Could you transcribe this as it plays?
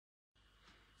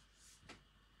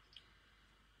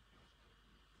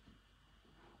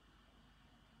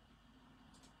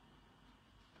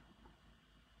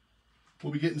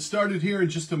We'll be getting started here in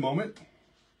just a moment.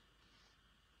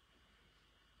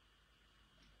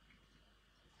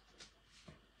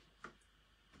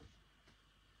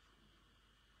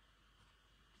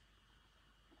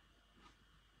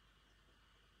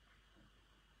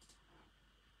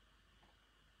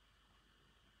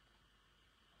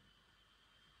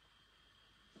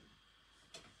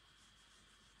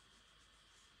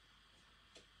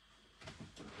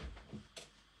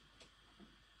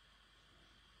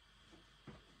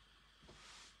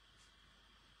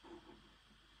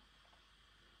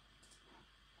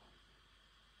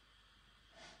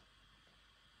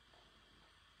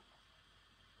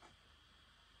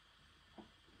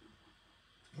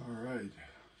 All right,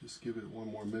 just give it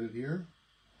one more minute here.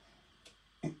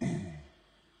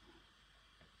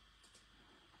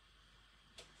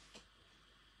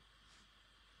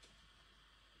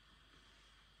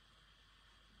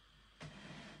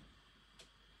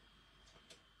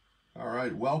 All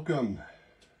right, welcome.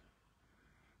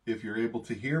 If you're able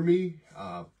to hear me,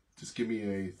 just give me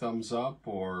a thumbs up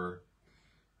or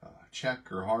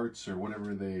check or hearts or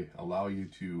whatever they allow you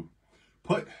to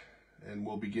put. And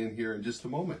we'll begin here in just a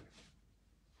moment.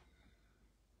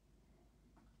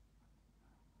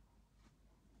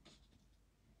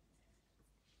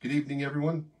 Good evening,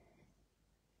 everyone.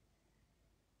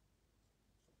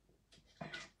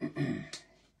 All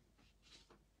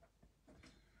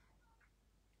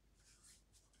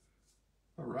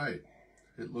right,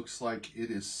 it looks like it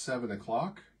is 7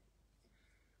 o'clock.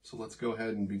 So let's go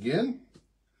ahead and begin.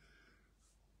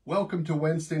 Welcome to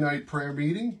Wednesday night prayer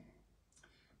meeting.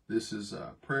 This is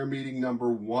prayer meeting number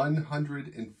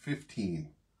 115.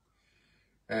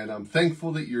 And I'm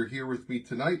thankful that you're here with me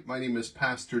tonight. My name is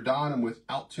Pastor Don. I'm with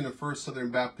Altoona First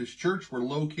Southern Baptist Church. We're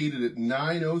located at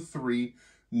 903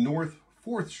 North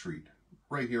 4th Street,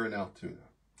 right here in Altoona.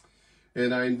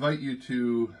 And I invite you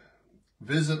to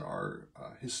visit our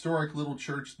historic little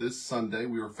church this Sunday.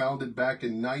 We were founded back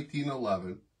in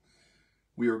 1911.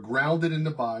 We are grounded in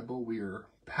the Bible. We are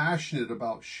passionate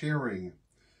about sharing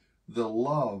the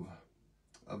love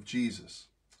of Jesus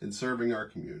and serving our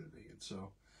community. And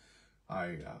so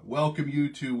I welcome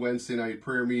you to Wednesday night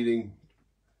prayer meeting.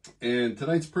 And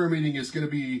tonight's prayer meeting is going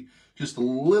to be just a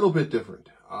little bit different.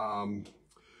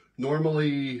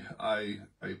 Normally I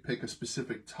pick a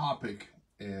specific topic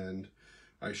and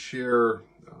I share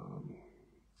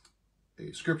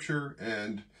a scripture,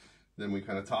 and then we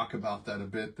kind of talk about that a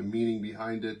bit, the meaning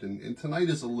behind it. And tonight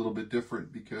is a little bit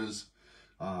different because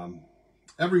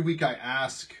every week I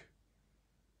ask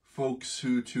folks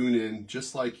who tune in,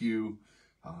 just like you,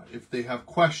 if they have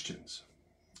questions,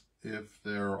 if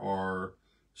there are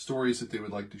stories that they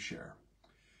would like to share.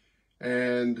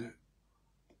 And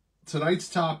tonight's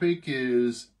topic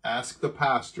is Ask the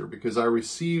Pastor, because I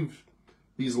received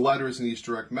these letters and these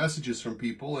direct messages from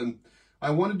people, and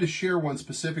I wanted to share one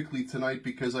specifically tonight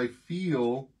because I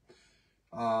feel,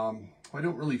 I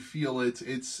don't really feel it's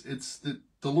that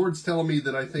the Lord's telling me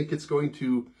that I think it's going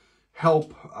to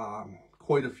help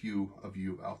quite a few of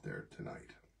you out there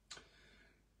tonight.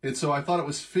 And so I thought it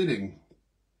was fitting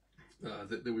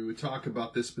that we would talk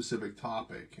about this specific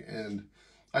topic. And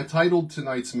I titled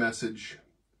tonight's message,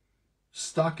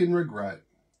 Stuck in Regret,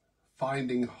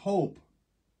 Finding Hope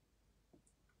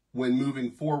When Moving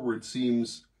Forward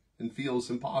Seems and Feels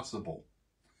Impossible.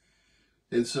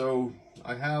 And so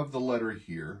I have the letter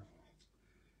here,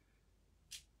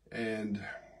 and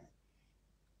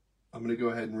I'm going to go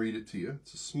ahead and read it to you.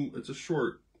 It's a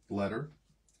short letter,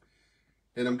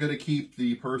 and I'm going to keep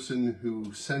the person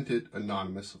who sent it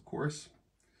anonymous, of course.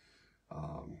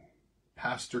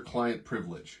 Pastor-client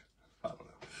privilege. I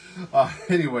don't know.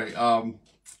 Anyway,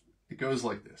 it goes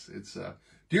like this. It's,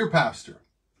 Dear Pastor,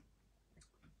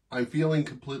 I'm feeling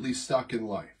completely stuck in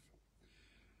life.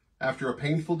 After a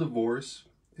painful divorce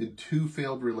and 2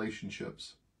 failed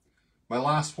relationships, my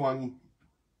last one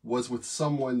was with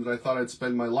someone that I thought I'd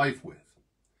spend my life with.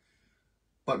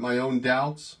 But my own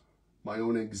doubts, my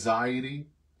own anxiety,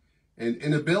 and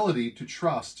inability to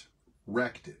trust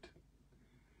wrecked it.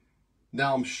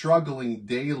 Now I'm struggling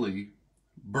daily,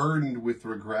 burdened with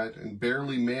regret and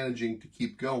barely managing to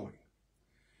keep going,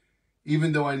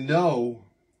 even though I know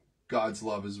God's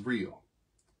love is real.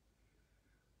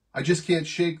 I just can't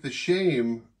shake the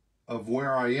shame of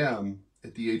where I am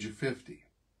at the age of 50,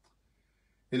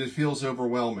 and it feels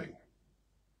overwhelming.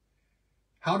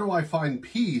 How do I find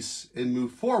peace and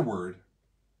move forward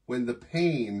when the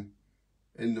pain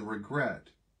and the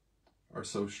regret are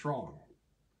so strong?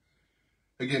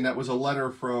 Again, that was a letter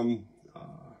from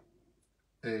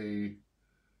a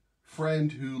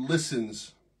friend who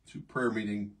listens to prayer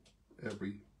meeting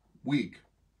every week.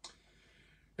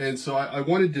 And so I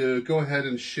wanted to go ahead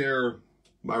and share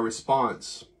my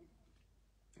response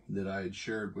that I had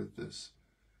shared with this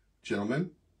gentleman.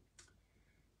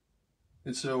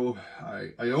 And so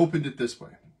I opened it this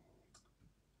way.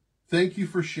 Thank you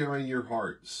for sharing your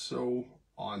heart so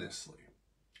honestly.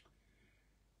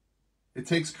 It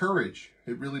takes courage.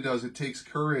 It really does. It takes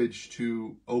courage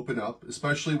to open up,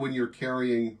 especially when you're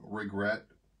carrying regret,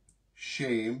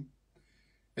 shame,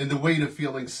 and the weight of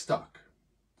feeling stuck.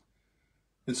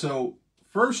 And so,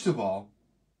 first of all,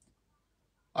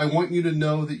 I want you to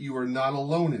know that you are not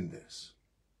alone in this.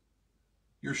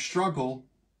 Your struggle,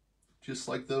 just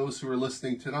like those who are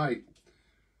listening tonight,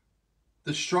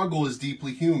 the struggle is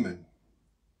deeply human.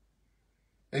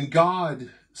 And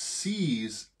God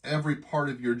sees every part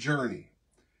of your journey,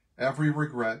 every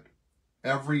regret,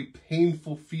 every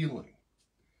painful feeling.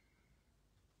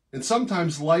 And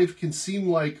sometimes life can seem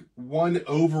like one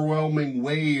overwhelming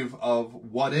wave of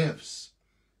what ifs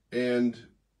and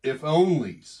if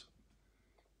onlys.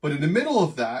 But in the middle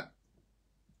of that,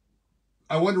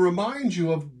 I want to remind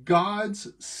you of God's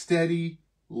steady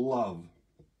love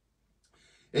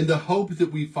and the hope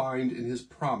that we find in his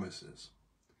promises.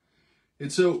 And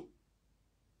so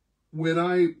when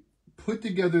I put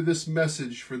together this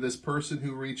message for this person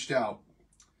who reached out,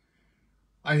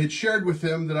 I had shared with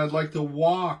him that I'd like to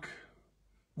walk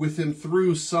with him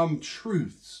through some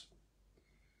truths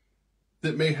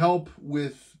that may help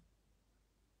with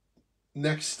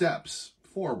next steps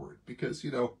forward. Because,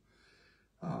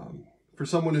 for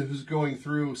someone who's going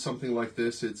through something like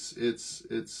this,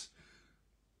 it's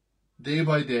day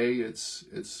by day,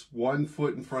 it's one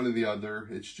foot in front of the other.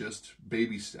 It's just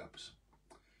baby steps.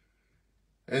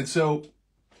 And so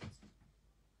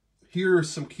here are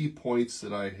some key points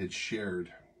that I had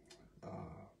shared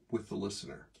with the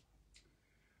listener.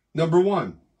 Number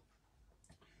one,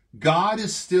 God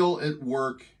is still at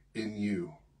work in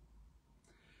you.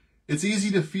 It's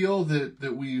easy to feel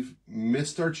that we've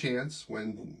missed our chance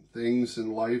when things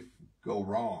in life go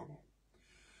wrong.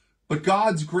 But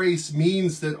God's grace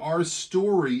means that our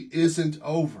story isn't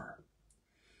over.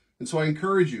 And so I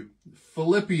encourage you,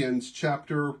 Philippians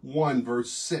chapter 1,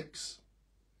 verse 6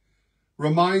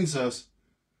 reminds us,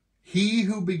 he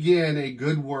who began a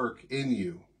good work in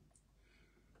you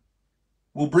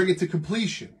will bring it to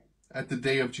completion at the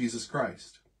day of Jesus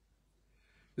Christ.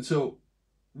 And so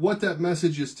what that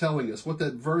message is telling us, what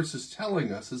that verse is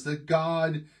telling us, is that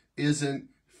God isn't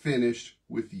finished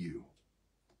with you.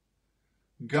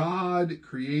 God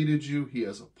created you. He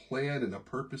has a plan and a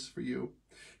purpose for you.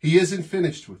 He isn't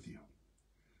finished with you.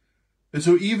 And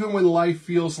so even when life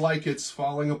feels like it's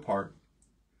falling apart,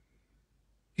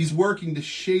 he's working to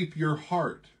shape your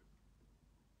heart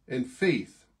and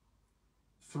faith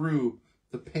through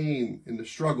the pain and the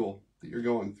struggle that you're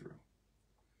going through.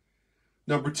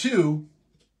 Number two,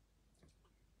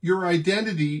 your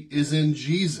identity is in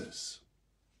Jesus.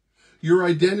 Your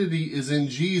identity is in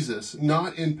Jesus,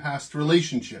 not in past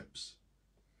relationships.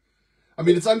 I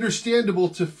mean, it's understandable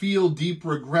to feel deep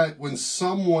regret when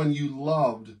someone you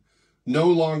loved no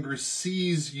longer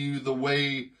sees you the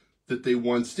way that they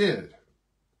once did,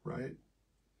 right?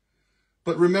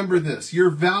 But remember this, your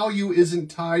value isn't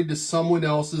tied to someone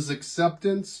else's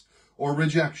acceptance or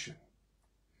rejection.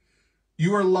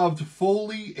 You are loved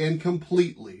fully and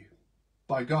completely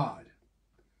by God.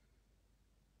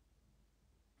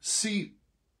 See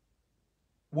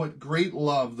what great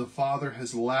love the Father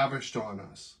has lavished on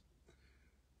us,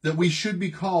 that we should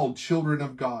be called children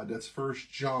of God. That's 1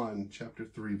 John chapter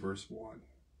 3, verse 1.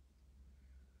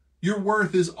 Your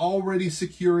worth is already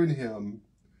secure in him,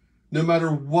 no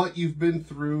matter what you've been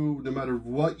through, no matter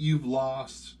what you've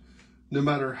lost, no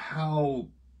matter how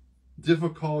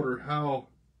difficult or how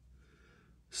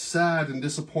sad and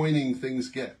disappointing things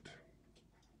get.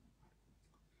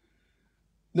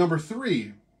 Number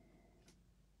three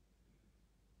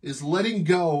is letting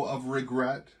go of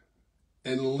regret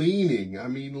and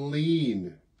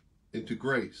lean into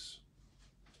grace.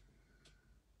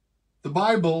 The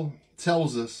Bible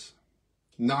tells us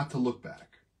not to look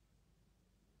back.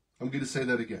 I'm going to say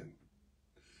that again.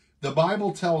 The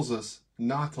Bible tells us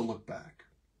not to look back.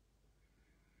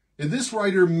 And this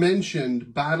writer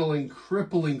mentioned battling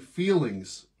crippling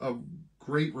feelings of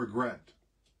great regret.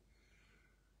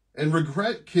 And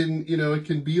regret can, it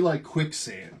can be like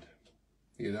quicksand.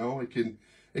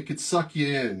 It could suck you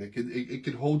in. It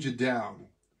could hold you down.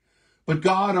 But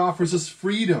God offers us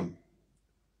freedom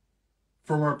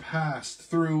from our past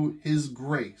through his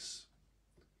grace.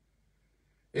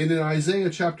 And in Isaiah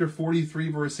chapter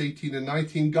 43, verse 18 and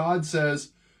 19, God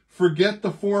says, forget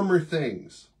the former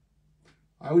things.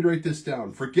 I would write this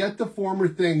down. Forget the former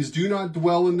things. Do not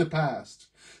dwell in the past.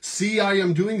 See, I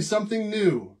am doing something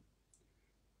new.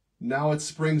 Now it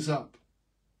springs up.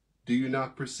 Do you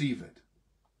not perceive it?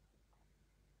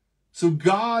 So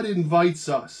God invites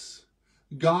us.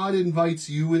 God invites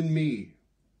you and me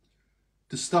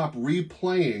to stop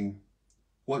replaying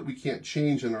what we can't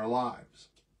change in our lives.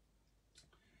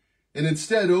 And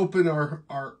instead open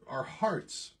our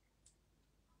hearts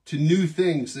to new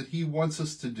things that he wants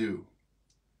us to do,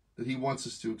 that he wants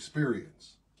us to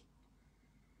experience.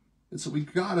 And so we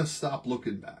got to stop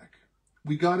looking back.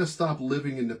 We got to stop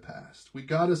living in the past. We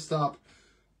got to stop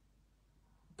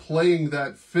playing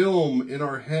that film in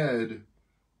our head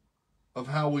of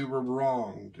how we were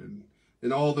wronged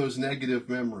and all those negative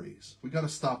memories. We got to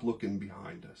stop looking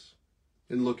behind us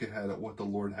and look ahead at what the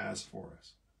Lord has for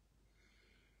us.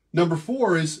 Number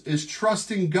 4 is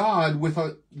trusting God with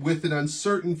an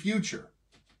uncertain future.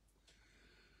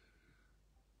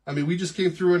 I mean, we just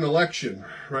came through an election,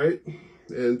 right?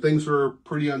 And things were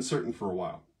pretty uncertain for a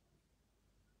while.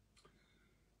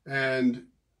 And,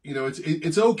 you know,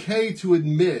 it's okay to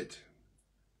admit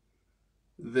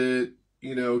that,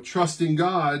 you know, trusting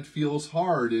God feels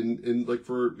hard. And like,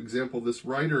 for example, this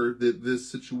writer, this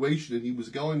situation that he was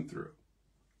going through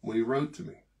when he wrote to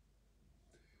me.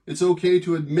 It's okay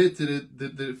to admit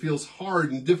that it feels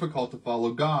hard and difficult to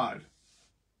follow God.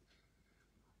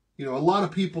 You know, a lot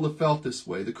of people have felt this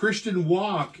way. The Christian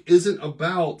walk isn't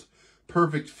about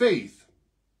perfect faith,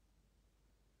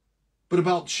 but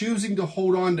about choosing to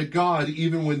hold on to God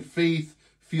even when faith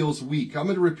feels weak. I'm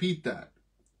going to repeat that.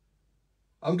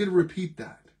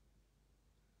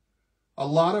 A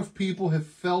lot of people have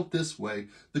felt this way.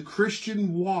 The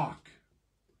Christian walk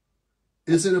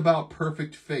isn't about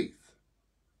perfect faith,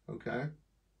 okay?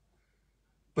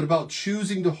 But about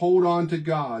choosing to hold on to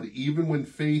God even when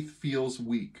faith feels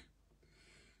weak.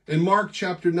 In Mark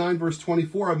chapter 9, verse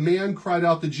 24, a man cried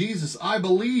out to Jesus, I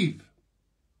believe.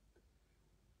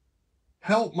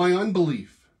 Help my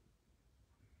unbelief.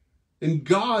 And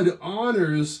God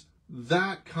honors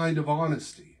that kind of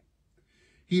honesty.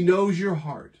 He knows your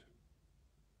heart.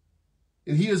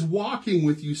 And he is walking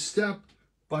with you step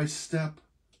by step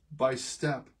by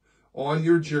step on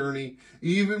your journey,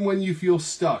 even when you feel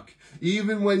stuck,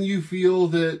 even when you feel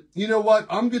that, you know what,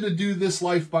 I'm going to do this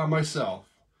life by myself.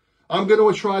 I'm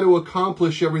going to try to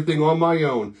accomplish everything on my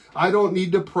own. I don't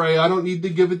need to pray. I don't need to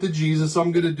give it to Jesus.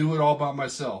 I'm going to do it all by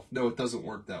myself. No, it doesn't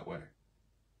work that way.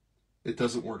 It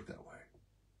doesn't work that way.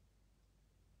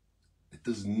 It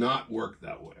does not work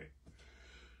that way.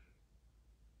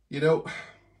 You know,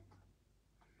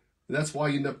 that's why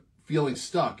you end up feeling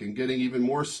stuck and getting even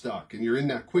more stuck, and you're in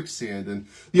that quicksand. And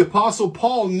the Apostle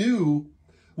Paul knew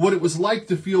what it was like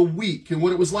to feel weak and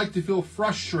what it was like to feel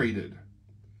frustrated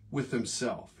with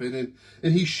himself. And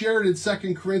he shared in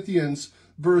 2 Corinthians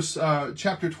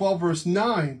chapter 12, verse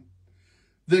 9,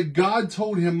 that God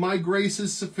told him, my grace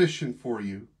is sufficient for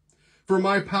you, for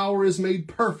my power is made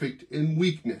perfect in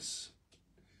weakness.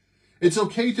 It's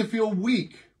okay to feel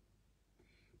weak,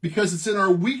 because it's in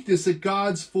our weakness that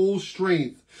God's full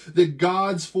strength, that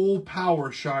God's full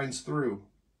power shines through.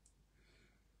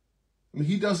 I mean,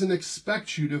 he doesn't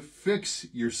expect you to fix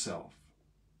yourself.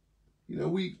 You know,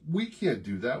 we can't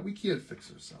do that. We can't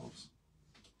fix ourselves.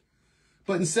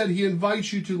 But instead, he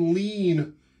invites you to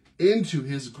lean into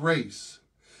his grace.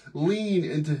 Lean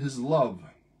into his love.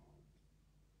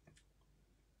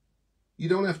 You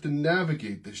don't have to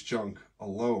navigate this junk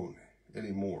alone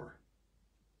anymore.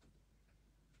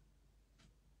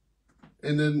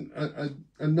 And then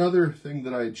another thing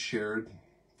that I had shared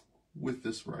with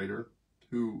this writer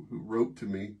who wrote to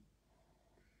me.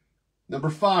 Number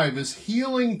 5 is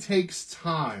healing takes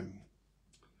time.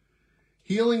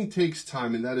 Healing takes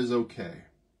time, and that is okay.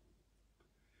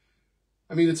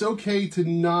 I mean, it's okay to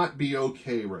not be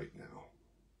okay right now.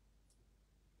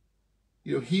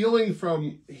 You know, healing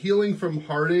from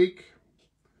heartache,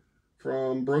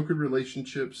 from broken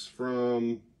relationships,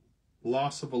 from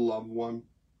loss of a loved one,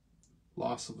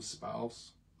 loss of a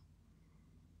spouse,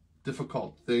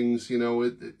 difficult things, you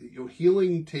know,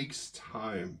 healing takes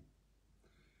time.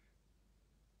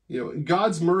 You know,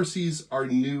 God's mercies are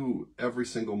new every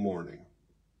single morning.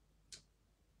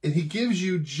 And he gives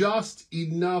you just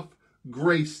enough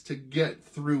grace to get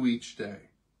through each day.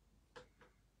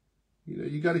 You know,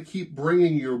 you got to keep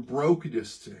bringing your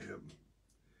brokenness to him.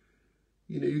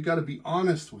 You know, you got to be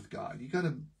honest with God. You got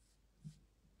to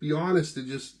be honest and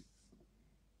just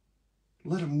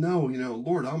let him know, you know,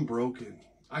 Lord, I'm broken.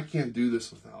 I can't do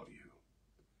this without you.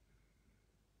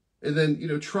 And then, you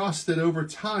know, trust that over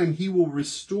time he will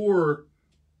restore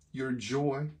your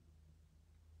joy.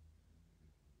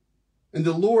 And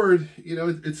the Lord, you know,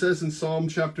 it says in Psalm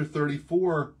chapter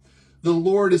 34, The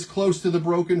Lord is close to the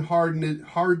brokenhearted.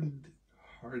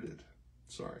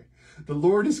 The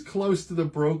Lord is close to the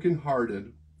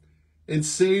brokenhearted and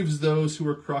saves those who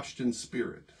are crushed in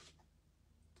spirit.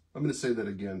 I'm going to say that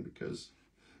again because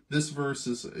this verse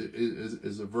is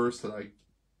a verse that I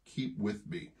keep with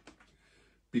me.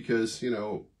 Because,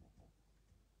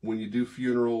 when you do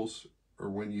funerals or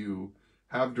when you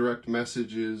have direct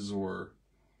messages or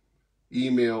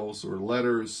emails or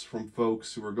letters from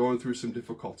folks who are going through some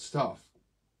difficult stuff,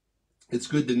 it's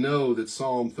good to know that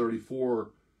Psalm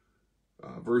 34,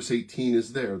 verse 18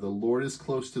 is there. The Lord is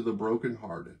close to the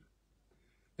brokenhearted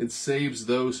and saves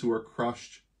those who are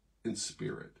crushed in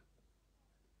spirit.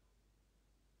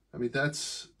 I mean,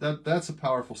 that's a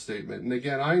powerful statement. And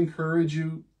again, I encourage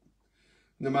you,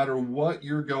 no matter what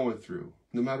you're going through,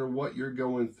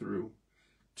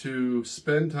 to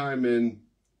spend time in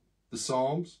the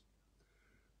Psalms,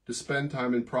 to spend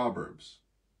time in Proverbs.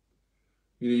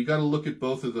 You got to look at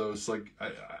both of those. Like,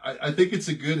 I think it's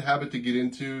a good habit to get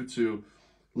into, to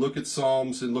look at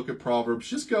Psalms and look at Proverbs.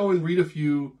 Just go and read a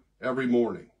few every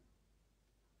morning.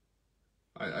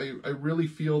 I really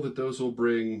feel that those will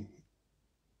bring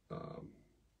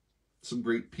some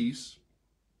great peace,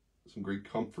 some great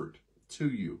comfort to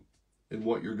you in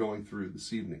what you're going through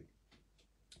this evening.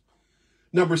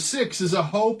 Number 6 is a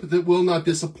hope that will not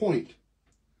disappoint.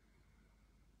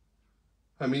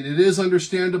 I mean, it is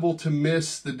understandable to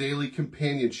miss the daily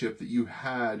companionship that you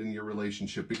had in your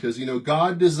relationship because,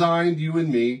 God designed you and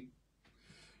me.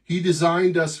 He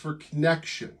designed us for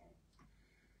connection.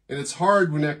 And it's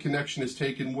hard when that connection is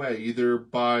taken away, either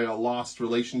by a lost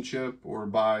relationship or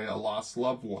by a lost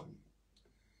loved one.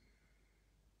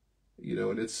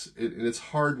 And it's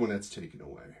hard when it's taken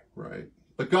away, right?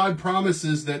 But God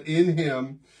promises that in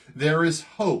Him there is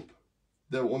hope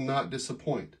that will not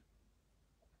disappoint.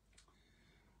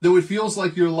 Though it feels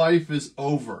like your life is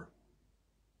over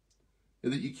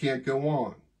and that you can't go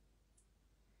on.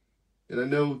 And I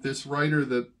know this writer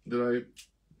that I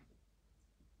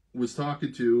was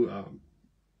talking to,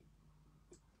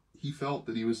 he felt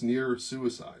that he was near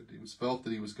suicide. He felt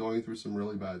that he was going through some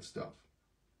really bad stuff.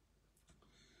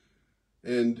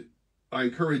 And I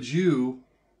encourage you,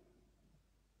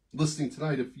 listening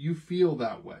tonight, if you feel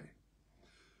that way,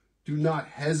 do not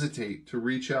hesitate to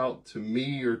reach out to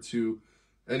me or to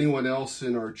anyone else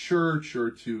in our church or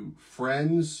to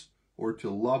friends or to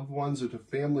loved ones or to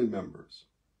family members.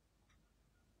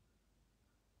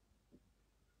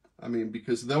 I mean,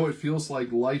 because though it feels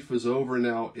like life is over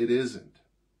now, it isn't.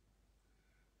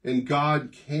 And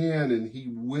God can and He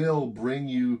will bring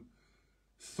you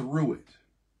through it.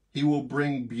 He will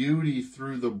bring beauty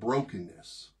through the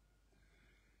brokenness.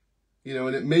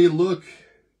 And it may look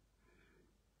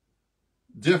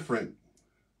different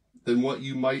than what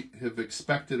you might have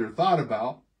expected or thought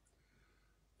about,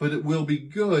 but it will be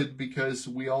good because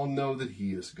we all know that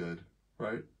He is good,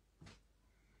 right?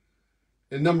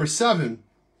 And number 7,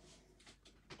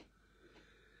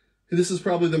 and this is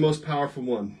probably the most powerful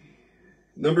one.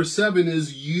 Number 7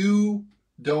 is you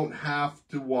don't have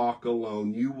to walk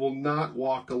alone. You will not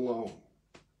walk alone.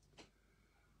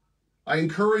 I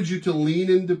encourage you to lean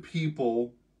into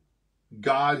people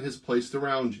God has placed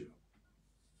around you.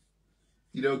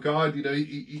 God,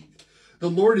 the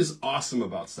Lord is awesome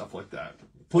about stuff like that.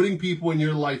 Putting people in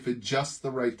your life at just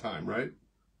the right time, right?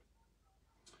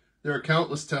 There are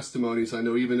countless testimonies, I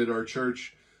know even at our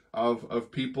church,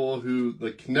 of people who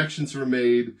the connections were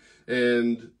made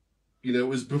and it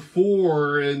was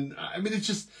before, and I mean, it's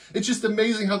just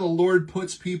amazing how the Lord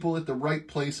puts people at the right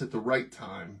place at the right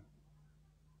time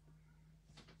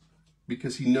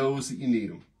because He knows that you need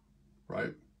them,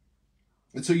 right?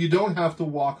 And so you don't have to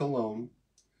walk alone.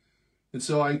 And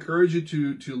so I encourage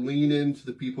you to lean into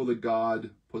the people that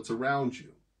God puts around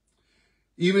you.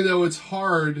 Even though it's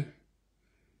hard,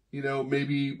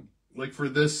 maybe like for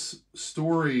this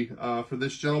story, for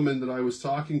this gentleman that I was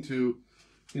talking to,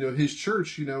 his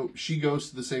church, she goes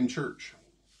to the same church.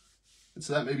 And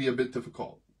so that may be a bit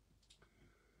difficult.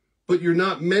 But you're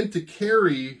not meant to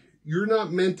carry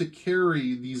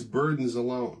these burdens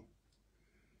alone.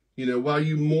 While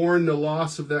you mourn the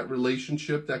loss of that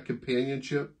relationship, that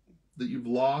companionship that you've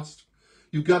lost,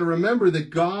 you've got to remember that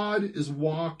God is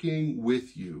walking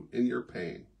with you in your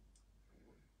pain.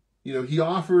 He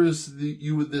offers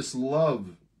you with this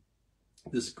love,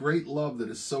 this great love that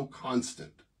is so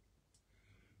constant.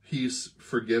 He's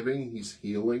forgiving, He's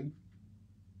healing.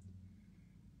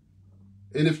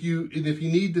 And if you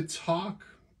need to talk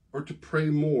or to pray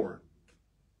more,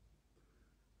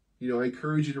 I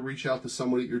encourage you to reach out to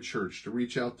someone at your church, to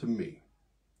reach out to me.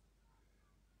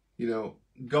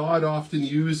 God often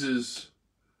uses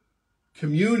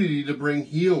community to bring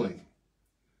healing.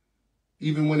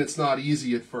 even when it's not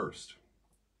easy at first.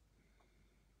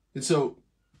 And so,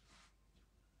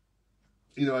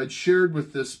 I'd shared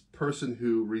with this person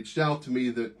who reached out to me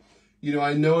that,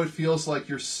 I know it feels like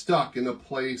you're stuck in a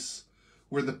place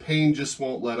where the pain just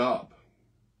won't let up.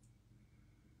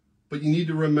 But you need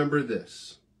to remember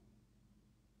this.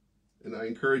 And I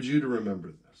encourage you to remember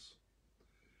this.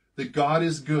 That God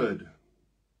is good.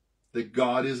 That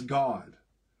God is God.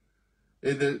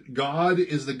 And that God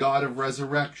is the God of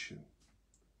resurrection.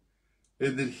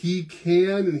 And that He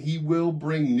can and He will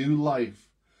bring new life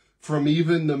from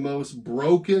even the most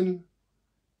broken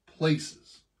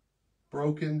places,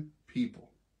 broken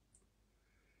people.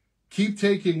 Keep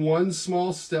taking one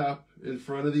small step in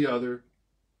front of the other.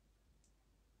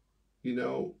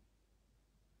 You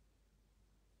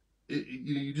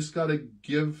just got to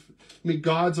give.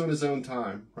 God's on His own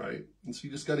time, right? And so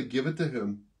you just got to give it to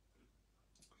Him.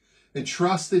 And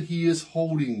trust that He is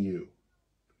holding you,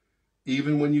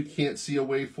 even when you can't see a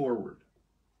way forward.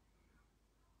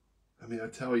 I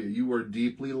tell you, you are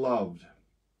deeply loved.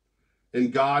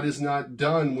 And God is not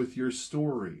done with your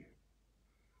story.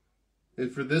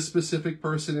 And for this specific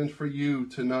person and for you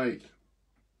tonight,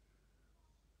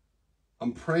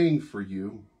 I'm praying for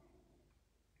you.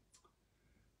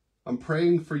 I'm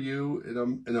praying for you,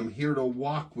 and I'm here to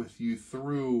walk with you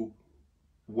through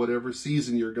whatever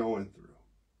season you're going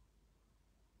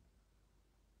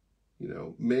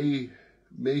through.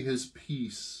 May His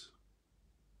peace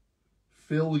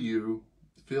fill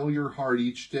your heart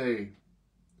each day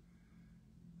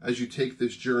as you take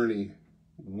this journey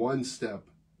one step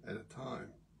at a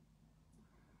time.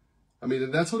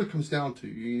 And that's what it comes down to.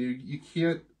 You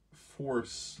can't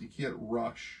force, you can't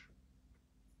rush.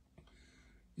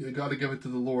 You got to give it to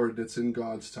the Lord. That's in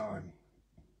God's time.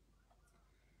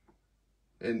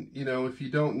 And, if you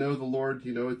don't know the Lord,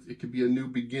 it could be a new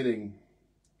beginning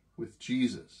with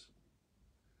Jesus.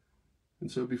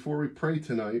 And so before we pray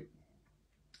tonight,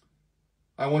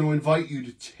 I want to invite you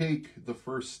to take the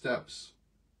first steps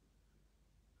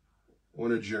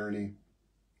on a journey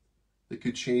that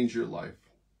could change your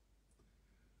life.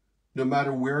 No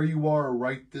matter where you are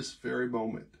right this very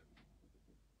moment.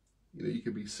 You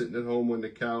could be sitting at home on the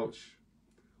couch,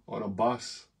 on a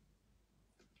bus,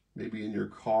 maybe in your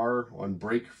car, on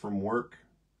break from work.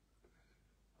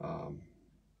 No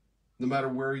matter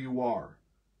where you are,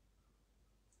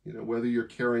 whether you're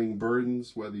carrying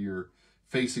burdens, whether you're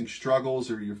facing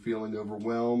struggles, or you're feeling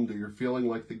overwhelmed, or you're feeling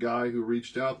like the guy who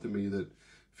reached out to me that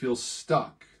feels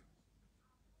stuck.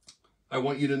 I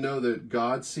want you to know that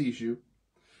God sees you.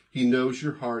 He knows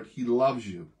your heart. He loves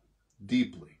you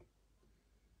deeply.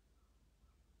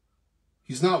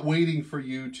 He's not waiting for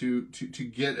you to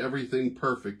get everything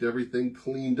perfect, everything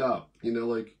cleaned up.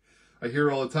 Like I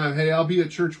hear all the time, hey, I'll be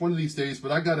at church one of these days,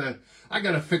 but I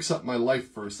gotta fix up my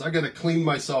life first. I gotta clean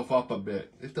myself up a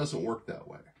bit. It doesn't work that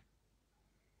way.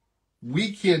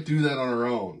 We can't do that on our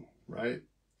own, right?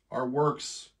 Our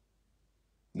works,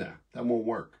 that won't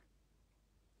work.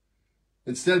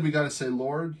 Instead, we got to say,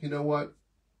 Lord, you know what?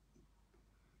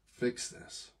 Fix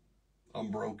this.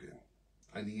 I'm broken.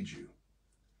 I need you.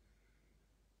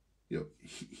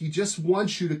 He just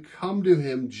wants you to come to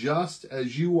Him just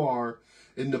as you are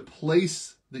in the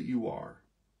place that you are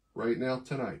right now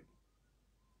tonight.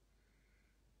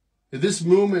 And this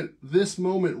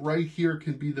moment right here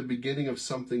can be the beginning of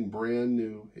something brand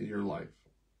new in your life.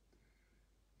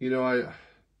 A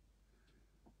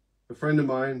friend of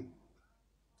mine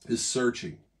is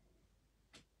searching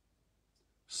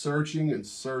and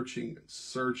searching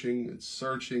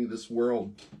this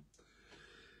world.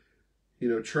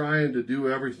 Trying to do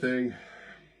everything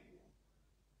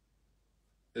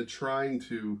and trying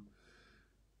to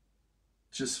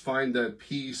just find that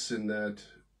peace and that,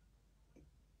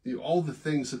 all the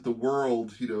things that the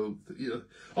world,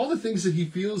 all the things that he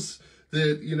feels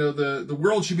that, the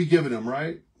world should be giving him,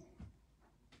 right?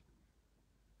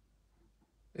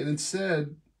 And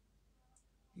instead,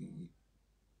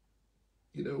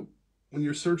 when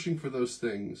you're searching for those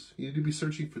things, you need to be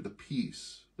searching for the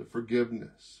peace, the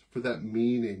forgiveness, for that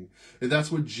meaning. And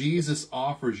that's what Jesus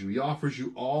offers you. He offers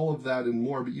you all of that and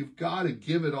more, but you've got to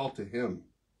give it all to Him.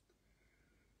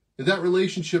 And that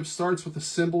relationship starts with a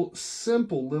simple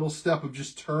little step of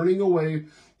just turning away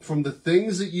from the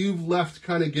things that you've left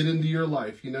kind of get into your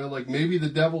life. Like maybe the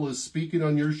devil is speaking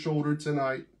on your shoulder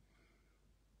tonight.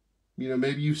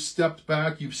 Maybe you've stepped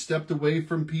back, you've stepped away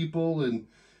from people, and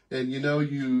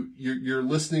you're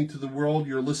listening to the world,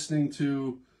 you're listening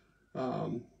to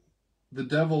the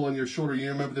devil on your shoulder. You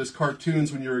remember those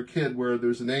cartoons when you were a kid where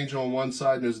there's an angel on one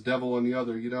side and there's a devil on the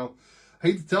other. I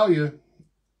hate to tell you,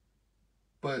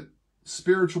 but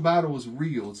spiritual battle is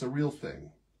real. It's a real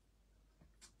thing.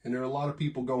 And there are a lot of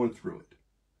people going through it.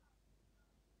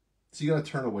 So you got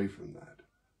to turn away from that.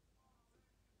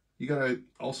 You got to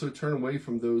also turn away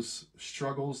from those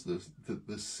struggles,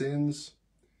 the sins,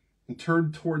 and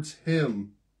turn towards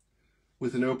him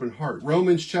with an open heart.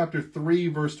 Romans chapter 3,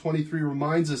 verse 23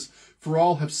 reminds us, for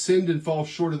all have sinned and fall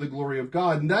short of the glory of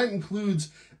God. And that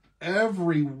includes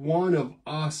every one of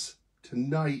us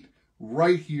tonight,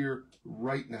 right here,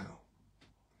 right now.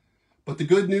 But the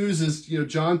good news is,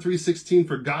 John 3:16,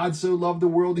 for God so loved the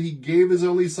world that he gave his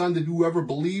only son, that whoever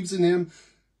believes in him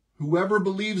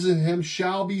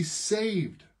shall be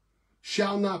saved,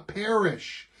 shall not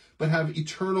perish, but have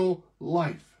eternal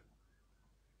life.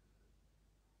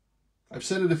 I've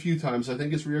said it a few times. I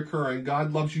think it's reoccurring.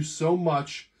 God loves you so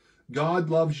much. God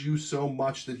loves you so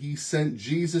much that he sent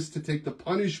Jesus to take the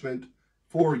punishment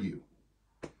for you.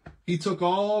 He took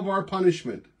all of our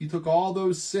punishment. He took all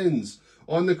those sins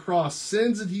on the cross,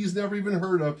 sins that he's never even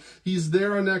heard of. He's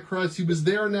there on that cross. He was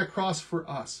there on that cross for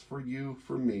us, for you,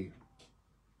 for me,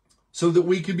 so that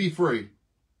we could be free.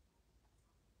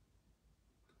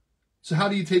 So how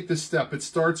do you take this step? It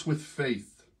starts with faith.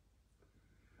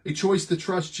 A choice to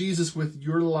trust Jesus with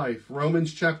your life.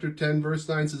 Romans chapter 10, verse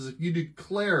 9 says, if you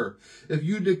declare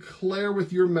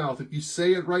with your mouth, if you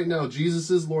say it right now,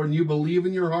 Jesus is Lord, and you believe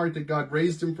in your heart that God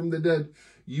raised him from the dead,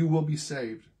 you will be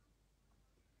saved.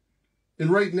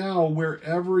 And right now,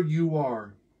 wherever you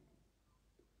are,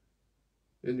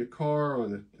 in your car,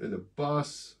 in a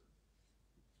bus,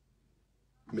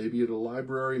 maybe at a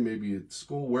library, maybe at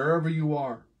school, wherever you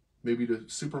are, maybe the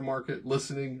supermarket,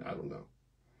 listening, I don't know.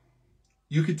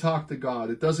 You could talk to God.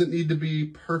 It doesn't need to be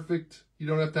perfect. You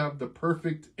don't have to have the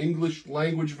perfect English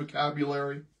language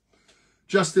vocabulary.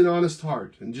 Just an honest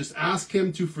heart. And just ask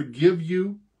him to forgive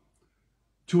you,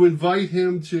 to invite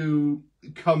him to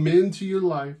come into your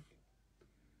life,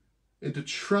 and to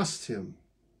trust him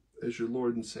as your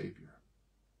Lord and Savior.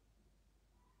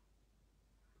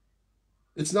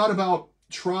 It's not about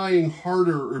trying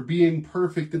harder or being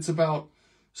perfect. It's about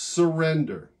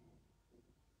surrender.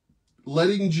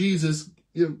 Letting Jesus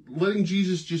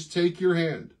just take your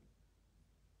hand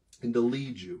and to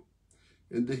lead you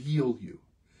and to heal you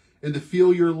and to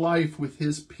fill your life with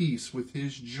his peace, with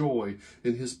his joy,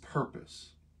 and his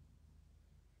purpose.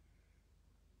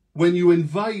 When you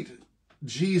invite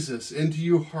Jesus into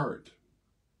your heart,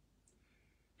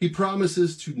 he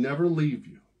promises to never leave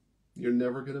you. You're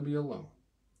never going to be alone.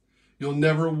 You'll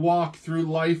never walk through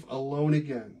life alone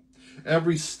again.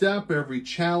 Every step, every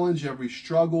challenge, every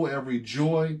struggle, every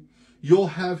joy, you'll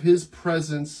have his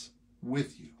presence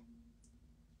with you.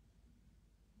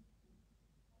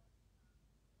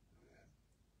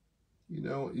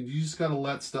 You just got to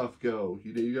let stuff go.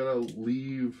 You got to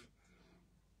leave.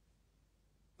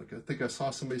 Like I think I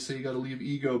saw somebody say you got to leave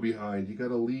ego behind. You got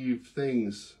to leave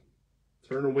things.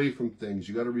 Turn away from things.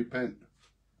 You got to repent.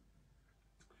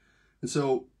 And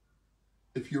so,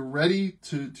 if you're ready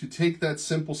to take that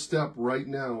simple step right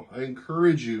now, I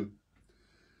encourage you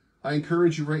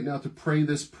right now to pray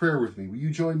this prayer with me. Will you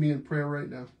join me in prayer right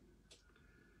now?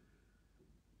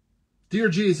 Dear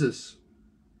Jesus,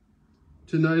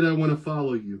 tonight I want to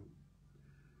follow you.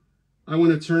 I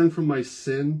want to turn from my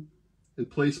sin and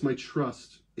place my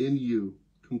trust in you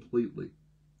completely.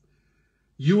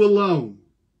 You alone.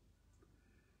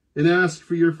 And ask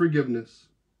for your forgiveness.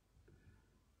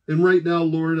 And right now,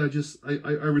 Lord, I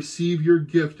receive your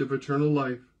gift of eternal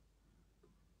life.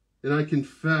 And I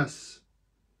confess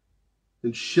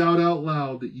and shout out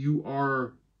loud that you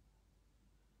are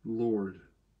Lord.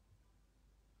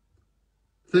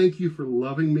 Thank you for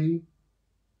loving me,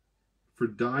 for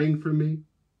dying for me.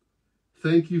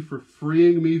 Thank you for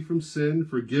freeing me from sin,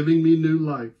 for giving me new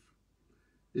life.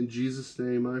 In Jesus'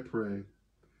 name I pray.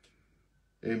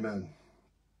 Amen.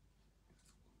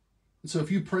 So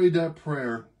if you prayed that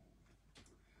prayer,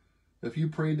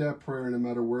 no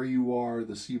matter where you are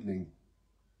this evening,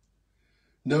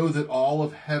 know that all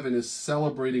of heaven is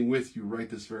celebrating with you right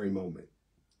this very moment.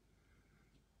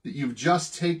 That you've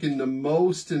just taken the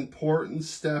most important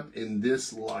step in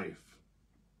this life.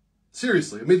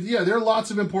 Seriously. I mean, yeah, there are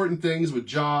lots of important things with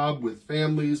job, with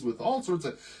families, with all sorts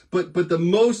of, but the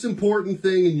most important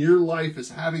thing in your life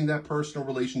is having that personal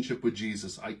relationship with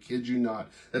Jesus. I kid you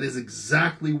not. That is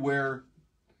exactly where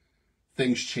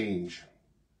things change.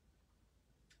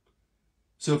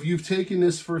 So if you've taken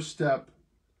this first step,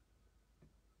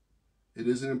 it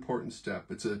is an important step.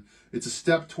 It's a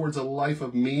step towards a life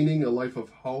of meaning, a life of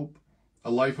hope,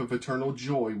 a life of eternal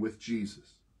joy with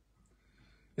Jesus.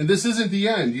 And this isn't the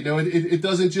end. It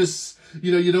doesn't just,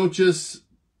 you don't just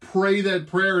pray that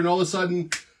prayer and all of a sudden,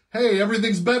 hey,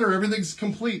 everything's better, everything's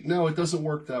complete. No, it doesn't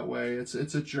work that way. It's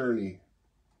a journey.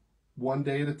 one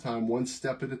day at a time, one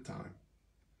step at a time.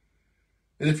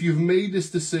 And if you've made this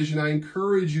decision, I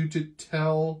encourage you to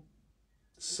tell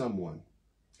someone.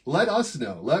 Let us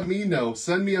know. Let me know.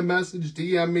 Send me a message,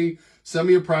 DM me, send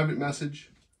me a private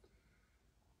message.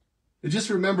 And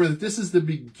just remember that this is the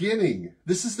beginning.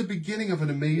 This is the beginning of an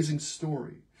amazing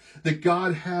story that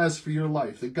God has for your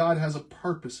life, that God has a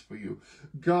purpose for you.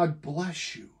 God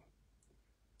bless you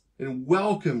and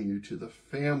welcome you to the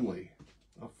family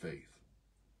of faith.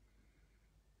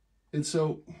 And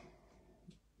so,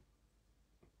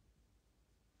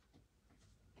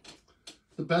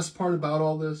 the best part about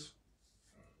all this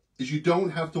is you don't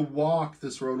have to walk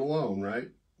this road alone, right?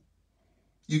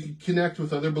 You can connect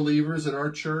with other believers at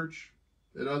our church,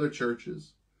 at other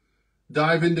churches.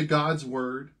 Dive into God's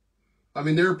Word. I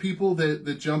mean, there are people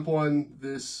that jump on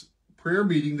this prayer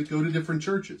meeting that go to different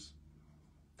churches.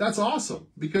 That's awesome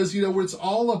because, it's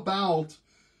all about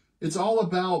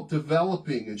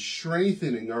developing and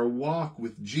strengthening our walk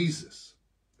with Jesus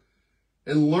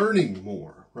and learning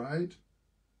more, right?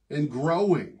 And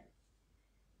growing.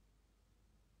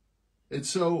 And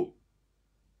so,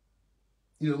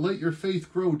 let your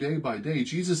faith grow day by day.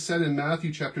 Jesus said in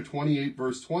Matthew chapter 28,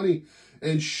 verse 20,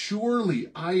 "And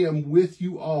surely I am with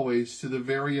you always to the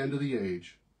very end of the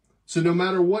age." So no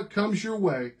matter what comes your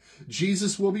way,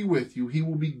 Jesus will be with you. He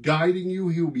will be guiding you.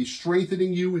 He will be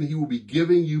strengthening you, and he will be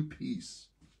giving you peace.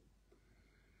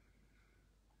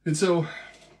 And so,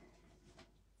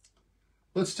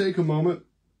 let's take a moment.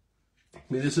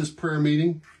 This is prayer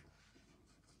meeting.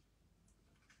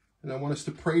 And I want us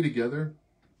to pray together.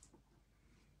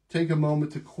 Take a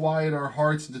moment to quiet our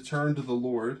hearts and to turn to the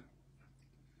Lord.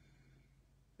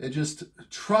 And just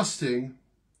trusting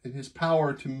in his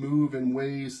power to move in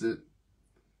ways that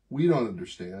we don't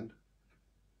understand.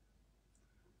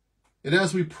 And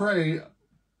as we pray,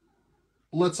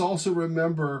 let's also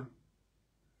remember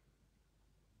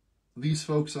these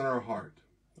folks on our heart.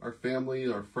 Our family,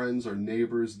 our friends, our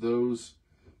neighbors, those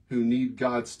who need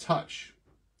God's touch.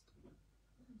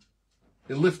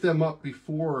 And lift them up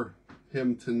before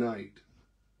him tonight.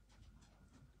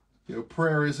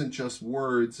 Prayer isn't just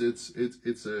words,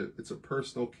 it's a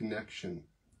personal connection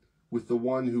with the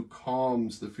one who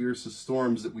calms the fiercest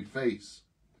storms that we face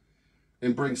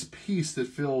and brings peace that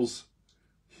fills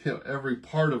every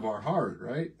part of our heart,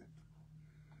 right?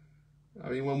 I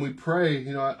mean, when we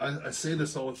pray, I say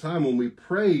this all the time, when we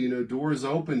pray, doors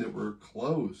open that were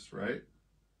closed, right?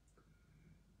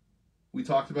 We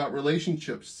talked about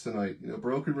relationships tonight.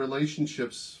 Broken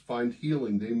relationships find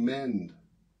healing. They mend.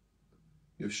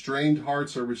 Strained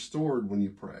hearts are restored when you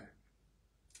pray.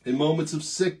 In moments of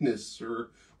sickness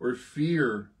or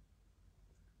fear,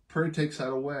 prayer takes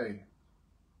that away.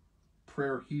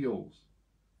 Prayer heals.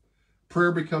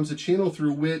 Prayer becomes a channel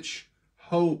through which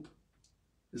hope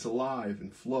is alive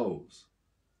and flows.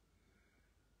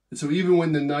 And so even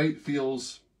when the night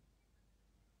feels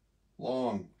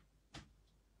long,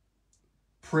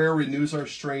 prayer renews our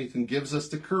strength and gives us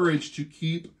the courage to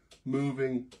keep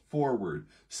moving forward,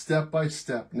 step by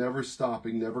step, never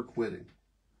stopping, never quitting.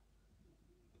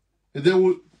 And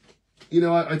then,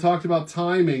 I talked about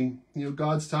timing,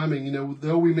 God's timing.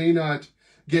 Though we may not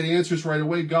get answers right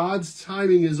away, God's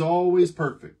timing is always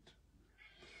perfect.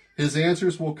 His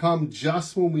answers will come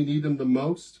just when we need them the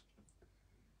most,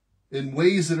 in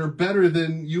ways that are better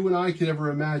than you and I could ever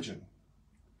imagine.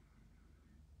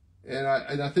 And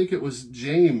I think it was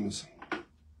James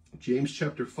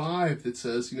chapter 5 that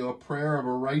says, a prayer of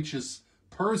a righteous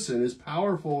person is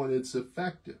powerful and it's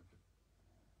effective.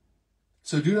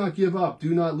 So do not give up.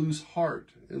 Do not lose heart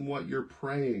in what you're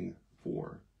praying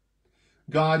for.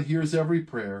 God hears every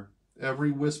prayer,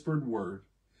 every whispered word,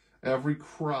 every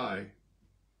cry,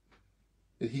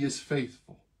 and he is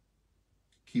faithful.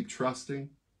 Keep trusting,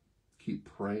 keep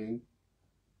praying.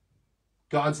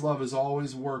 God's love is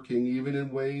always working, even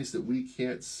in ways that we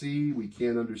can't see, we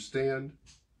can't understand.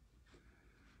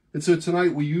 And so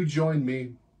tonight, will you join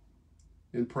me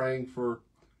in praying for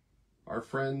our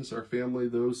friends, our family,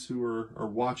 those who are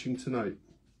watching tonight?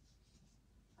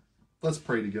 Let's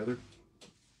pray together.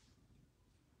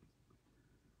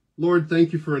 Lord,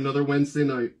 thank you for another Wednesday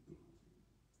night.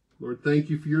 Lord, thank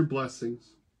you for your blessings,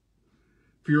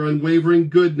 for your unwavering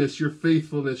goodness, your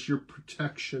faithfulness, your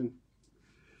protection.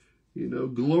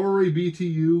 Glory be to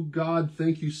you, God.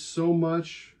 Thank you so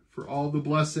much for all the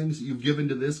blessings you've given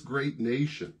to this great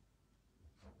nation,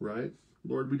 right?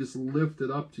 Lord, we just lift it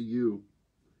up to you.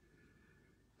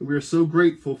 And we are so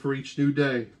grateful for each new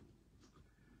day.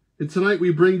 And tonight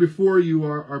we bring before you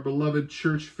our beloved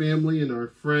church family and our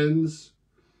friends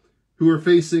who are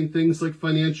facing things like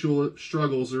financial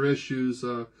struggles or issues,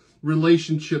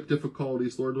 relationship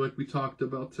difficulties, Lord, like we talked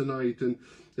about tonight, and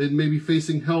maybe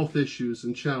facing health issues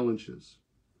and challenges.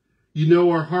 You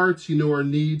know our hearts, you know our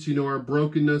needs, you know our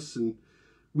brokenness, and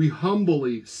we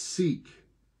humbly seek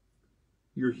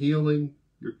your healing,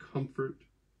 your comfort,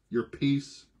 your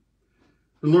peace.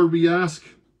 And Lord,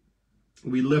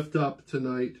 we lift up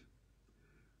tonight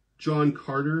John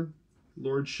Carter.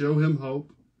 Lord, show him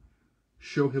hope,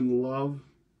 show him love,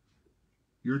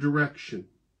 your direction,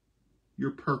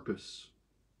 your purpose.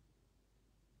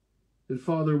 And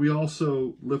Father, we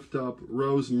also lift up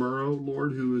Rose Murrow,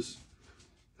 Lord, who is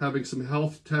having some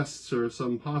health tests or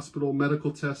some hospital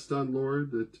medical tests done,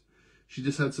 Lord, that she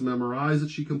just had some MRIs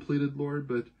that she completed, Lord,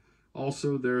 but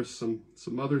also there's some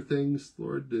other things,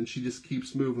 Lord, and she just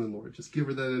keeps moving, Lord. Just give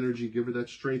her that energy, give her that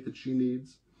strength that she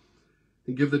needs,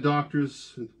 and give the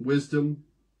doctors wisdom.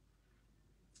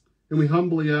 And we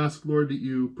humbly ask, Lord, that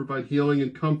you provide healing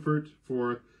and comfort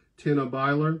for Tana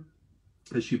Byler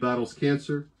as she battles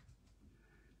cancer,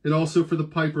 and also for the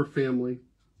Piper family,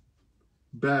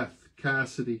 Beth,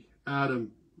 Cassidy,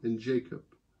 Adam, and Jacob.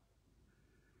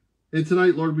 And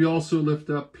tonight, Lord, we also lift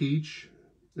up Peach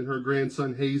and her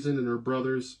grandson Hazen and her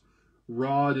brothers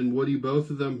Rod and Woody, both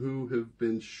of them who have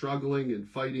been struggling and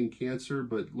fighting cancer.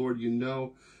 But Lord, you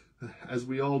know, as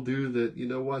we all do, that, you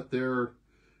know what, the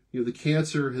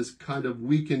cancer has kind of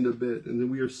weakened a bit,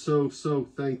 and we are so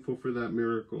thankful for that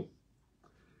miracle.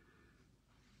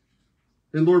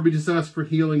 And Lord, we just ask for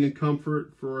healing and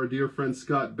comfort for our dear friend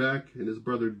Scott Beck and his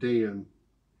brother Dan.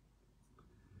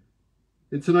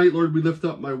 And tonight, Lord, we lift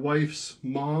up my wife's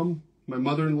mom, my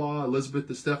mother-in-law, Elizabeth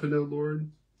DeStefano, Lord.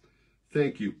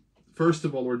 Thank you. First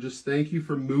of all, Lord, just thank you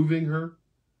for moving her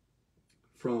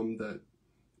from that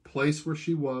place where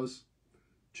she was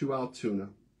to Altoona,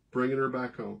 bringing her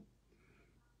back home.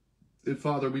 And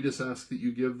Father, we just ask that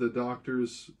you give the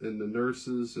doctors and the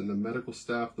nurses and the medical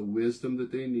staff the wisdom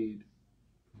that they need,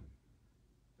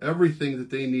 everything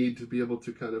that they need to be able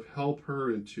to kind of help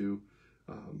her and to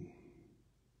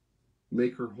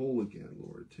make her whole again,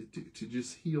 Lord, to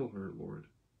just heal her, Lord.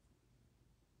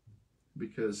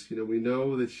 Because, you know, we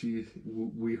know that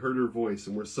we heard her voice,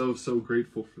 and we're so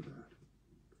grateful for that.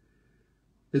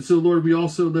 And so, Lord, we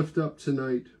also lift up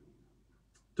tonight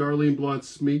Darlene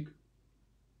Blunt-Smeek,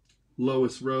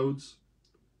 Lois Rhodes,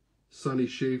 Sonny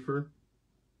Schaefer,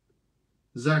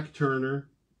 Zach Turner,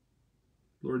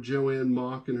 Lord, Joanne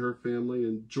Mock and her family,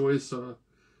 and Joyce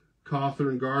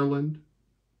Cawthorn Garland,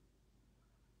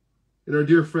 and our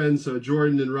dear friends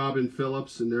Jordan and Robin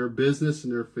Phillips and their business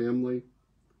and their family,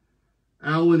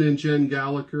 Alan and Jen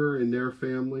Gallagher and their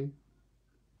family,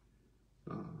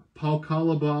 Paul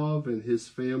Kolobov and his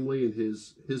family and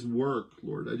his work,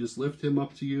 Lord. I just lift him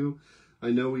up to you. I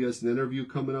know he has an interview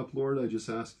coming up, Lord. I just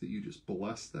ask that you just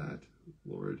bless that,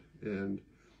 Lord, and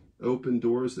open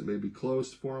doors that may be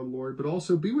closed for him, Lord, but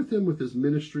also be with him with his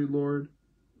ministry, Lord,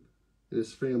 and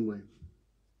his family.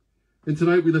 And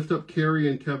tonight we lift up Carrie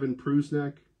and Kevin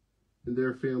Prusnak and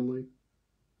their family,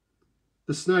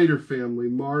 the Snyder family,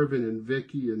 Marvin and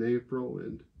Vicky and April.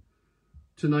 And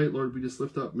tonight, Lord, we just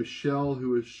lift up Michelle,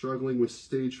 who is struggling with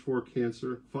stage 4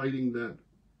 cancer, fighting that.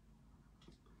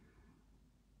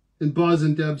 And Buzz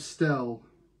and Deb Stell,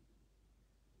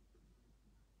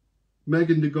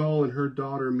 Megan DeGaulle and her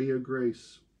daughter, Mia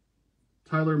Grace,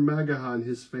 Tyler Magaha and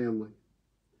his family,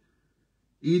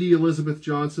 Edie Elizabeth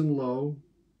Johnson Lowe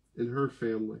and her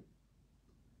family,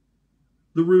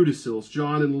 the Rudisills,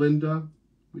 John and Linda,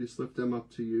 we just lift them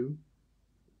up to you.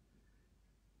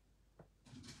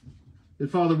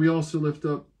 And Father, we also lift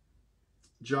up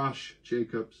Josh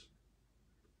Jacobs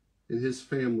and his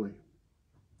family,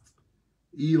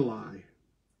 Eli,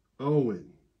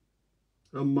 Owen,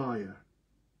 Amaya,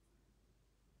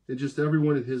 and just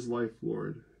everyone in his life,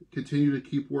 Lord. Continue to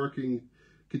keep working,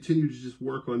 continue to just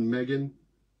work on Megan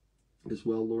as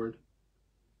well, Lord.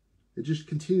 And just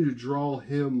continue to draw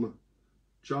him,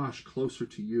 Josh, closer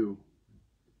to you.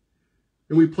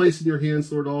 And we place in your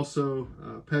hands, Lord,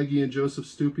 also Peggy and Joseph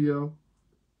Stupio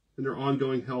and their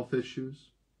ongoing health issues.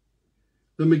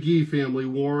 The McGee family,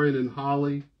 Warren and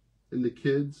Holly and the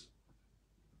kids.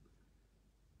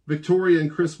 Victoria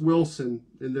and Chris Wilson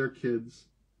and their kids.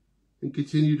 And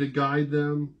continue to guide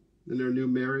them in their new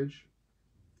marriage.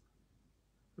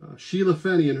 Sheila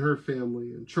Fenney and her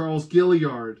family. And Charles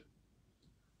Gilliard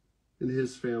and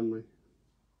his family.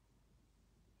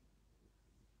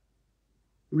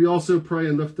 We also pray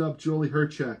and lift up Julie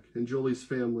Herchek and Julie's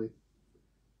family.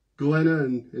 Glenna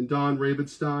and Don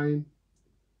Rabenstein.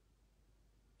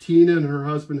 Tina and her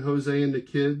husband Jose and the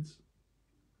kids.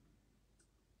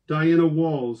 Diana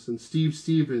Walls and Steve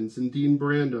Stevens and Dean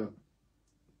Branda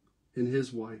and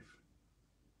his wife.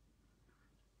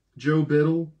 Joe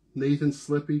Biddle, Nathan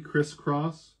Slippy, Chris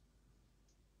Cross.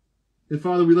 And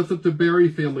Father, we lift up the Berry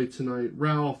family tonight,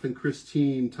 Ralph and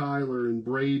Christine, Tyler and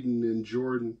Braden and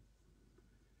Jordan.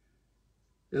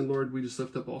 And Lord, we just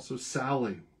lift up also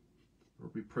Sally.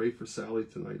 Lord, we pray for Sally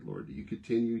tonight, Lord, that you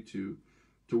continue to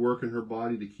work in her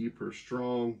body, to keep her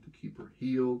strong, to keep her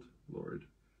healed, Lord,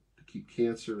 to keep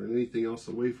cancer and anything else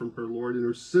away from her, Lord. And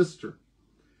her sister,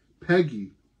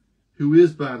 Peggy, who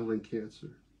is battling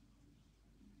cancer.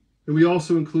 And we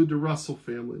also include the Russell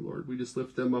family, Lord. We just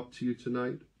lift them up to you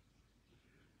tonight.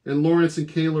 And Lawrence and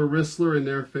Kayla Rissler and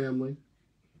their family.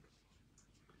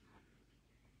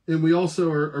 And we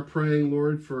also are praying,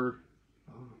 Lord, for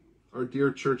our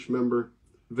dear church member,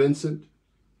 Vincent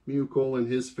Mucol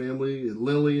and his family, and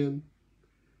Lillian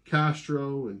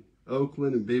Castro and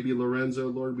Oakland and baby Lorenzo.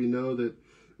 Lord, we know that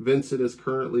Vincent is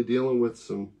currently dealing with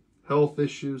some health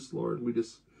issues, Lord. We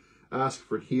just ask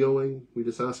for healing. We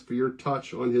just ask for your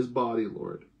touch on his body,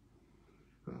 Lord.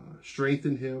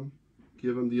 Strengthen him.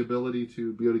 Give him the ability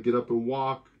to be able to get up and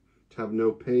walk, to have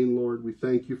no pain, Lord. We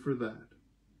thank you for that.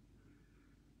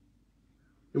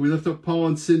 And we lift up Paul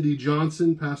and Cindy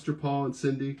Johnson, Pastor Paul and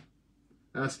Cindy,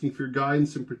 asking for your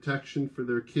guidance and protection for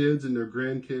their kids and their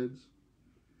grandkids.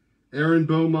 Erin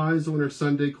Beaumeisel and her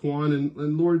Sunday Kwan,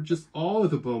 and Lord, just all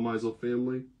of the Beaumeisel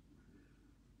family.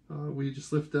 We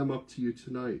just lift them up to you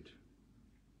tonight.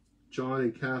 John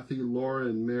and Kathy, Laura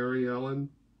and Mary Ellen.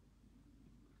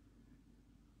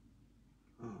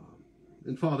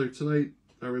 And Father, tonight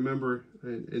I remember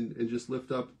and just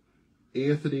lift up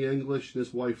Anthony English and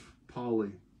his wife,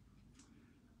 Polly.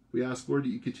 We ask, Lord, that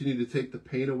you continue to take the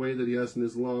pain away that he has in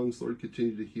his lungs. Lord,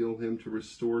 continue to heal him, to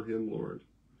restore him, Lord.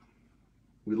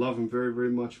 We love him very,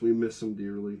 very much. We miss him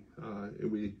dearly.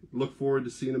 And we look forward to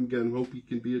seeing him again. Hope he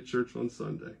can be at church on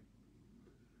Sunday.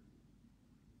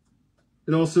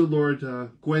 And also, Lord,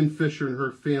 Gwen Fisher and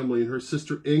her family, and her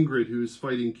sister Ingrid, who's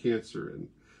fighting cancer, and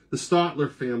the Stotler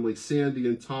family, Sandy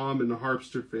and Tom, and the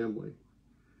Harpster family.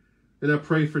 And I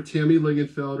pray for Tammy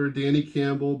Lingenfelder, Danny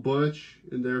Campbell, Butch,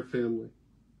 and their family.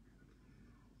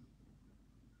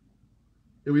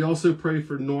 And we also pray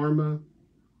for Norma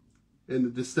and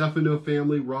the DeStefano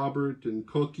family, Robert and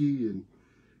Cookie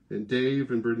and Dave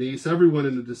and Bernice, everyone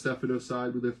in the DeStefano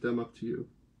side, we lift them up to you.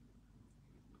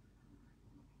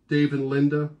 Dave and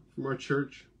Linda from our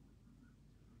church.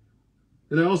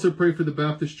 And I also pray for the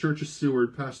Baptist Church of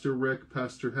Seward, Pastor Rick,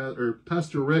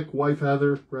 wife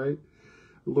Heather, right?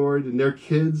 Lord, and their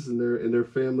kids and their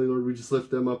family, Lord, we just lift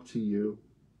them up to you.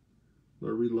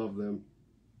 Lord, we love them.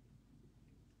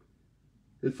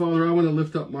 And Father, I want to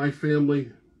lift up my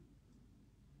family,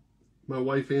 my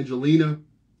wife Angelina,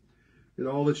 and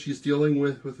all that she's dealing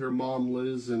with her mom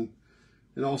Liz, and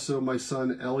also my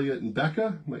son Elliot and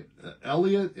Becca,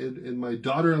 Elliot and my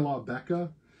daughter-in-law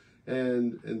Becca,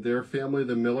 and their family,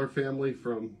 the Miller family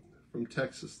from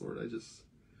Texas, Lord. I just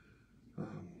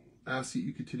ask that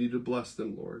you continue to bless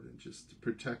them, Lord, and just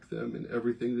protect them in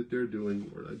everything that they're doing,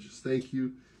 Lord. I just thank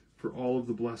you for all of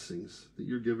the blessings that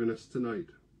you're giving us tonight.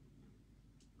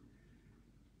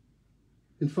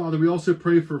 And Father, we also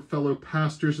pray for fellow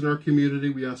pastors in our community.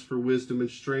 We ask for wisdom and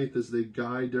strength as they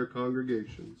guide their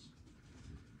congregations.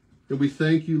 And we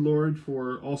thank you, Lord,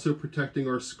 for also protecting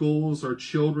our schools, our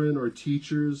children, our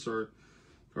teachers,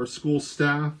 our school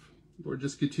staff. Lord,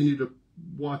 just continue to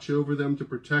watch over them, to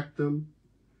protect them.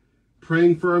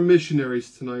 Praying for our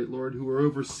missionaries tonight, Lord, who are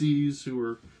overseas, who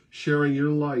are sharing your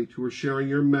light, who are sharing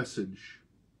your message.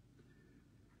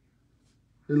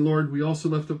 And Lord, we also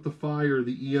lift up the fire,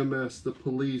 the EMS, the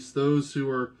police, those who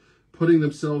are putting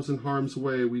themselves in harm's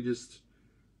way. We just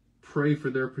pray for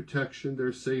their protection,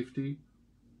 their safety,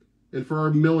 and for our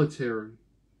military,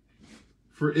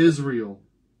 for Israel,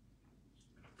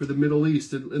 for the Middle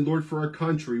East, and Lord, for our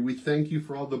country. We thank you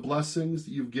for all the blessings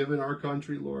that you've given our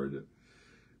country, Lord.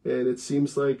 And it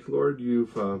seems like, Lord,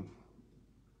 you've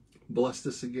blessed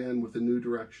us again with a new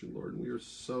direction, Lord. And we are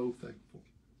so thankful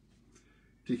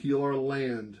to heal our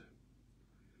land,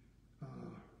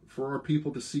 for our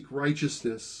people to seek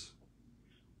righteousness,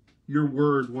 your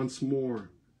word once more.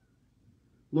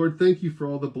 Lord, thank you for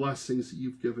all the blessings that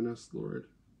you've given us, Lord.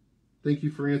 Thank you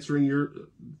for answering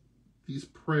these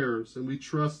prayers, and we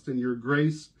trust in your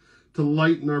grace to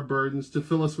lighten our burdens, to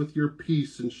fill us with your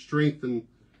peace and strengthen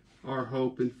our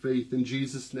hope and faith. In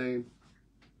Jesus' name,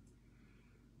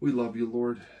 we love you,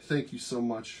 Lord. Thank you so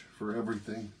much for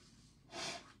everything.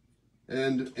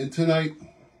 And tonight,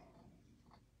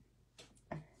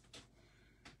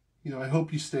 I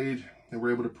hope you stayed and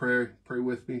were able to pray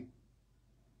with me.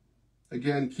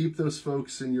 Again, keep those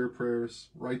folks in your prayers.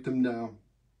 Write them down.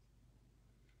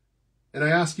 And I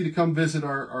ask you to come visit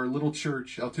our little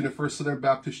church, Altoona First Southern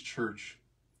Baptist Church.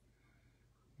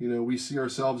 You know, we see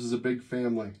ourselves as a big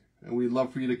family, and we'd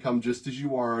love for you to come just as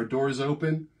you are. Our doors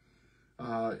open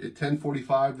at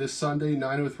 10:45 this Sunday,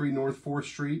 903 North 4th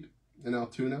Street in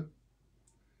Altoona.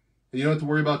 And you don't have to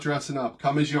worry about dressing up.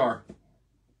 Come as you are.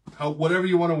 Whatever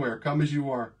you want to wear, come as you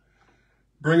are.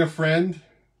 Bring a friend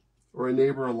or a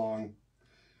neighbor along.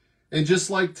 And just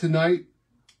like tonight,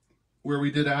 where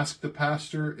we did ask the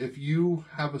pastor, if you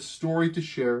have a story to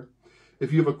share,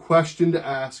 if you have a question to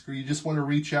ask, or you just want to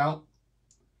reach out,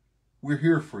 we're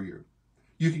here for you.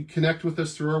 You can connect with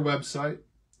us through our website,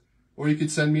 or you can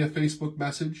send me a Facebook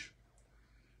message.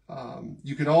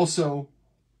 You can also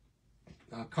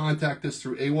contact us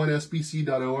through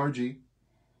a1sbc.org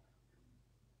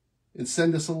and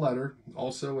send us a letter.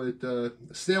 Also at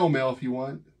snail mail if you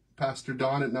want. Pastor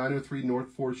Don at 903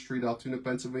 North 4th Street, Altoona,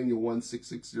 Pennsylvania,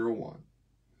 16601.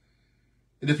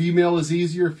 And if email is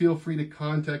easier, feel free to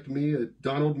contact me at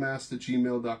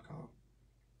donaldmast@gmail.com.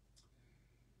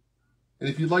 And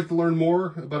if you'd like to learn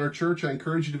more about our church, I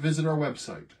encourage you to visit our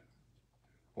website.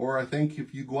 Or I think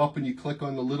if you go up and you click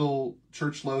on the little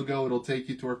church logo, it'll take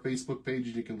you to our Facebook page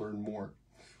and you can learn more.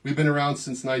 We've been around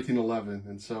since 1911.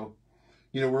 And so,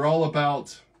 you know, we're all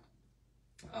about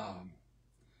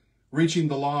reaching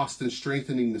the lost and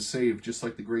strengthening the saved, just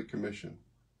like the Great Commission.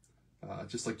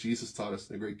 Just like Jesus taught us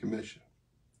in the Great Commission.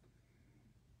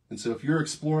 And so if you're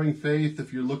exploring faith,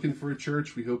 if you're looking for a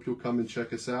church, we hope you'll come and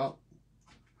check us out.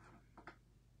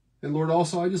 And Lord,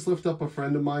 also, I just lift up a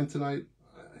friend of mine tonight.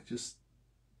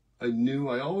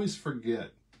 I always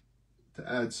forget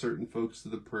to add certain folks to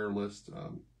the prayer list.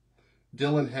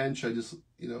 Dylan Hench,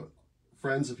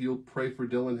 friends, if you'll pray for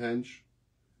Dylan Hench,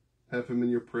 have him in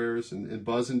your prayers. And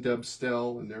Buzz and Deb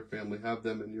Stell and their family, have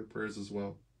them in your prayers as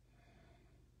well.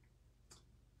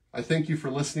 I thank you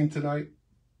for listening tonight.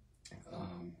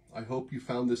 I hope you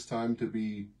found this time to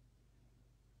be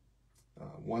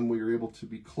one where you're able to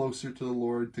be closer to the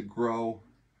Lord, to grow.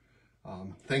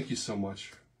 Thank you so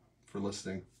much for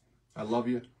listening. I love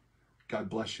you. God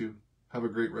bless you. Have a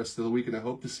great rest of the week, and I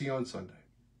hope to see you on Sunday.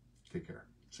 Take care.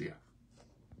 See ya.